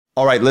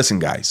All right, listen,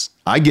 guys,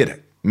 I get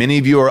it. Many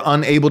of you are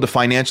unable to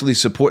financially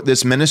support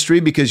this ministry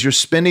because you're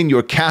spending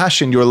your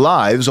cash and your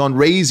lives on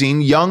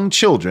raising young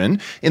children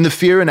in the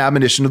fear and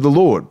admonition of the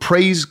Lord.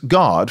 Praise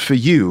God for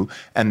you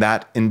and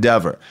that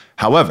endeavor.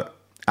 However,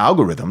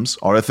 algorithms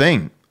are a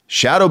thing.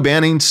 Shadow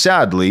banning,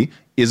 sadly,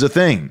 is a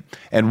thing.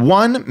 And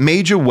one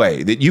major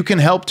way that you can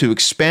help to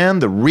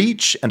expand the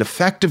reach and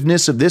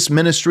effectiveness of this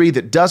ministry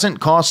that doesn't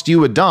cost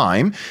you a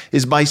dime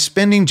is by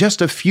spending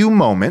just a few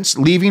moments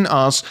leaving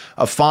us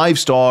a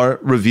 5-star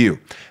review.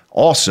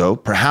 Also,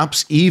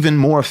 perhaps even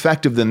more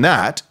effective than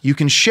that, you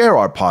can share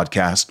our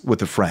podcast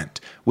with a friend.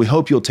 We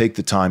hope you'll take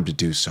the time to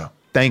do so.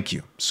 Thank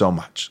you so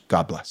much.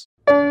 God bless.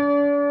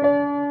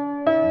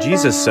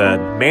 Jesus said,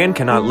 "Man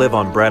cannot live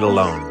on bread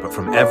alone, but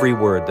from every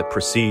word that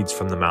proceeds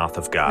from the mouth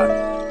of God."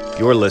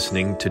 You're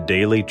listening to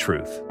Daily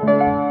Truth.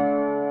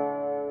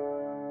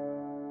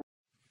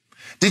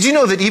 Did you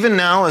know that even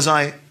now, as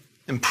I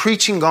am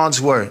preaching God's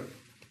word,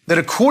 that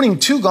according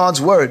to God's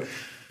word,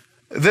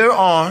 there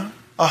are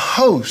a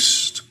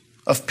host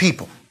of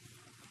people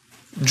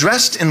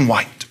dressed in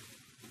white,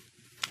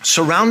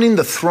 surrounding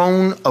the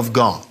throne of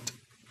God,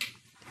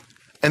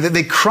 and that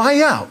they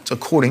cry out,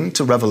 according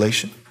to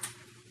Revelation,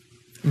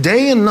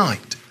 day and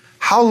night,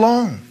 "How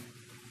long,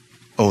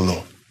 O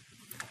Lord?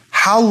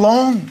 How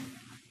long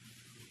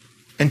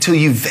until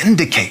you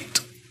vindicate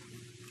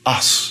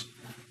us?"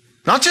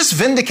 Not just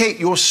vindicate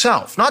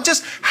yourself, not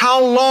just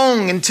how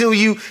long until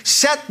you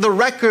set the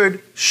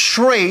record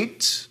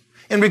straight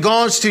in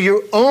regards to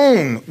your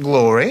own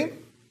glory.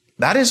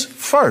 That is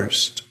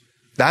first.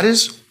 That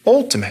is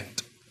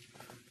ultimate.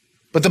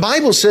 But the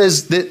Bible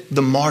says that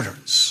the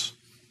martyrs,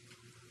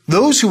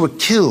 those who were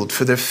killed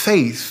for their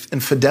faith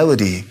and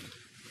fidelity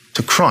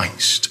to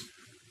Christ,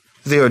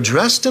 they are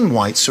dressed in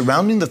white,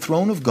 surrounding the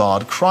throne of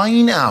God,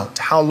 crying out,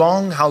 "How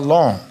long, how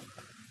long,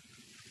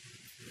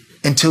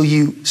 until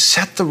you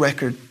set the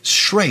record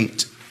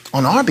straight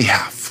on our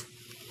behalf,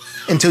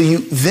 until you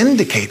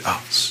vindicate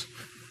us."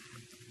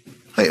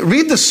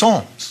 Read the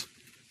Psalms.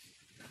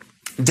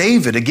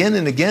 David, again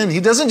and again, he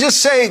doesn't just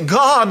say,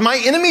 "God, my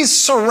enemies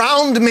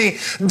surround me.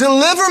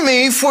 Deliver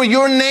me for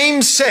your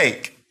name's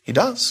sake." He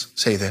does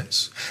say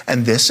this.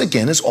 And this,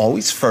 again, is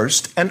always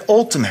first and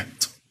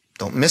ultimate.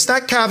 Don't miss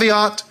that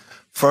caveat.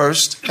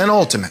 First and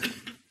ultimate.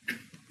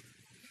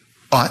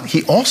 But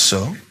he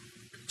also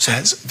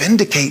says,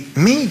 "Vindicate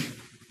me."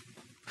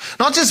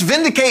 Not just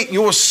vindicate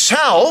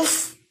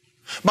yourself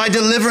by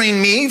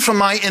delivering me from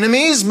my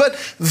enemies, but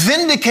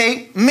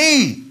vindicate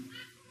me.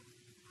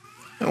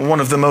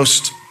 One of the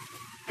most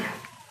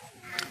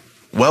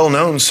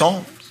well-known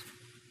Psalms,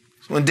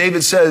 when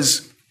David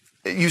says,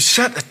 "You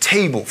set a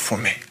table for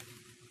me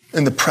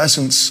in the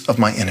presence of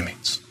my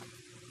enemies."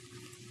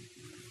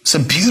 It's a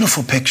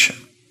beautiful picture.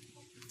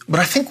 But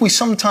I think we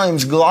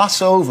sometimes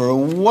gloss over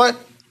what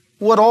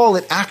all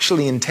it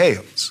actually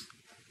entails.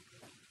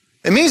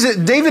 It means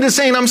that David is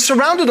saying, I'm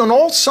surrounded on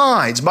all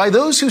sides by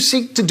those who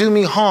seek to do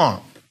me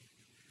harm.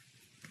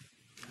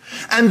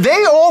 And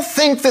they all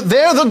think that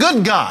they're the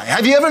good guy.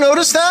 Have you ever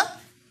noticed that?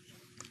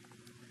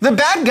 The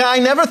bad guy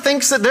never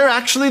thinks that they're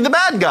actually the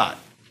bad guy.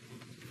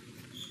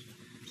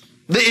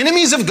 The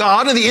enemies of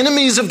God and the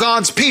enemies of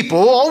God's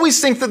people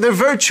always think that they're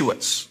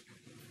virtuous.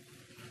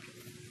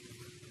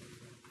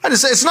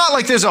 It's not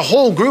like there's a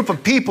whole group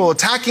of people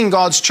attacking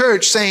God's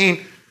church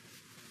saying,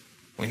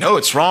 "We know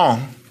it's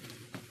wrong.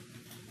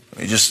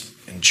 We just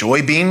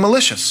enjoy being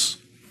malicious."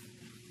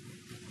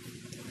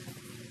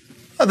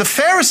 The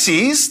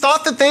Pharisees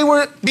thought that they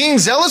were being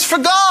zealous for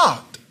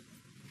God.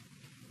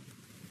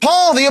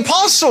 Paul, the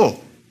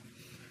apostle,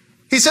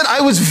 he said,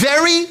 "I was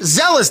very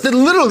zealous."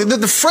 Literally,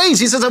 the phrase,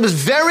 he says, "I was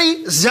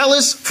very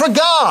zealous for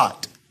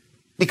God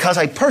because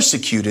I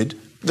persecuted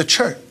the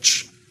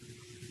church."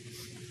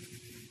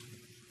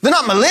 They're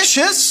not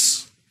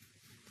malicious.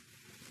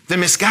 They're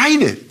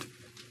misguided.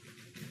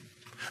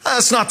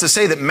 That's not to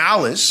say that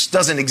malice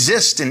doesn't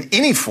exist in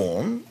any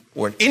form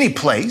or in any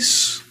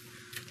place.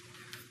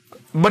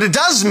 But it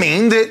does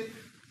mean that,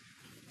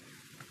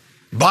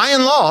 by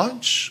and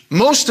large,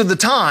 most of the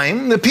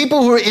time, the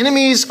people who are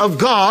enemies of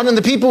God and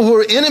the people who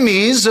are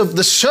enemies of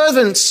the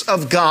servants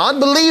of God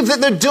believe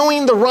that they're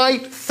doing the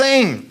right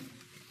thing.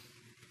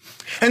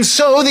 And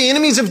so the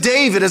enemies of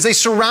David, as they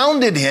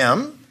surrounded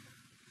him,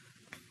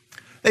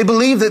 they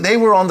believed that they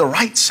were on the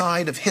right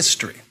side of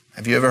history.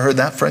 Have you ever heard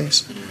that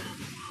phrase?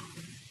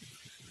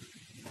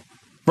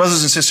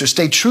 Brothers and sisters,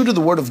 stay true to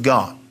the Word of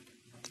God,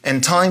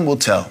 and time will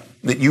tell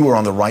that you are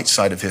on the right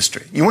side of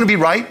history. You want to be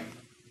right?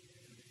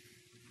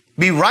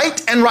 Be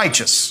right and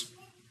righteous.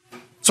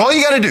 That's all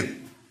you got to do.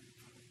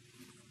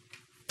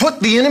 Put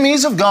the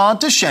enemies of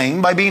God to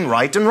shame by being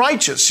right and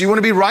righteous. You want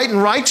to be right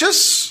and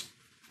righteous?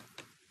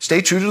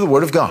 Stay true to the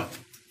Word of God.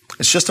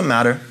 It's just a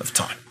matter of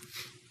time.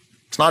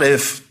 It's not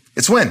if,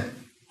 it's when.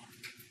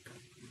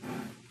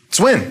 It's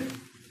when.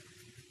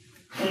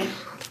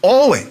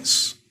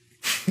 Always.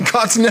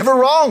 God's never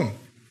wrong.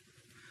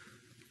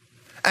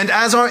 And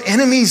as our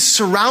enemies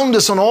surround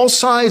us on all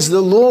sides,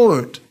 the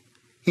Lord,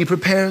 He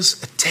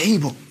prepares a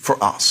table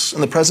for us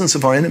in the presence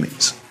of our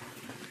enemies.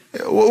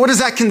 What does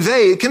that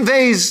convey? It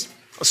conveys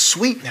a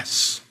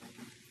sweetness.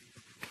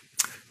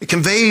 It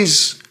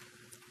conveys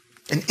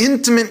an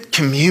intimate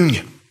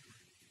communion.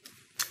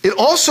 It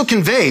also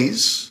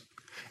conveys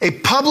a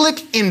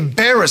public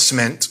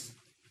embarrassment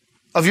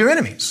of your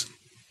enemies.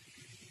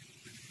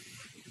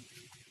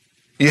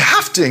 You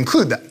have to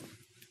include that.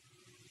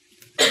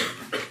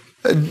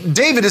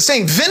 David is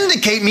saying,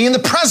 vindicate me in the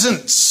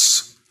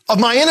presence of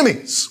my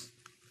enemies.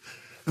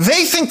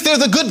 They think they're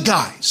the good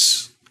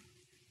guys.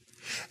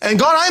 And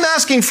God, I'm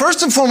asking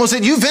first and foremost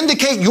that you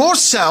vindicate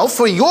yourself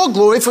for your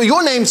glory, for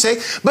your name's sake.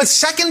 But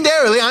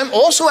secondarily, I'm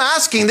also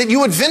asking that you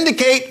would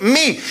vindicate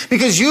me,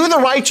 because you, the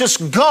righteous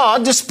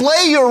God,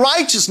 display your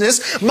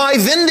righteousness by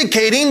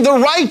vindicating the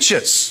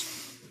righteous.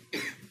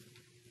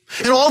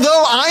 And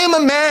although I am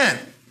a man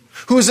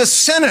who is a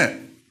sinner,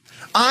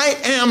 I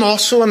am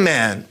also a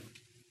man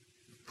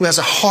who has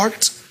a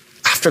heart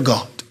after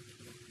God.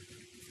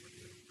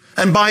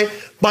 And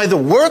by the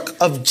work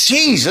of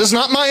Jesus,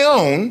 not my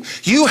own,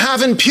 you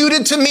have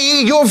imputed to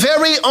me your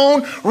very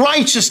own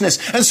righteousness.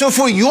 And so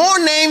for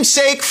your name's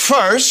sake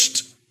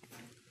first,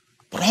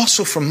 but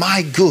also for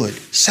my good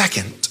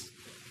second,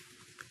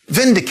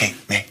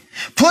 vindicate me.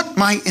 Put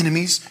my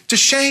enemies to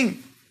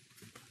shame.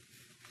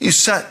 You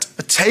set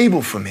a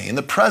table for me in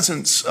the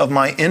presence of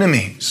my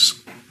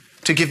enemies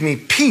to give me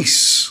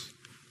peace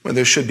where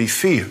there should be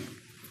fear,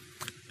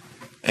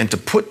 and to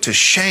put to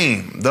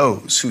shame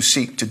those who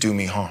seek to do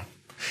me harm.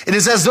 It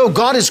is as though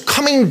God is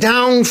coming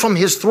down from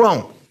his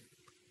throne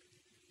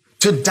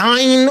to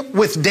dine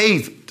with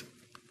David,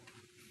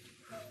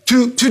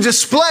 to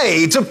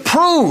display, to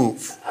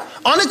prove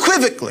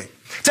unequivocally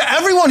to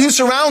everyone who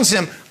surrounds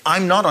him,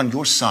 I'm not on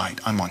your side,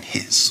 I'm on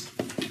his.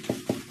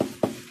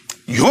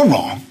 You're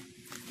wrong,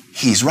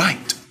 he's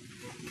right.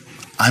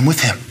 I'm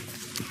with him,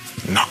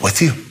 not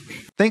with you.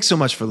 Thanks so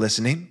much for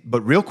listening, but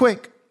real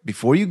quick,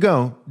 before you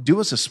go, do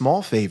us a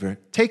small favor,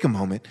 take a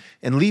moment,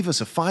 and leave us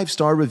a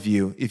 5-star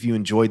review if you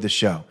enjoyed the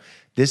show.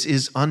 This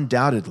is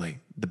undoubtedly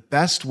the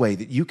best way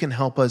that you can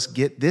help us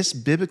get this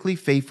biblically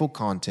faithful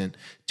content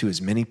to as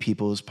many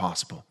people as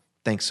possible.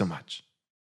 Thanks so much.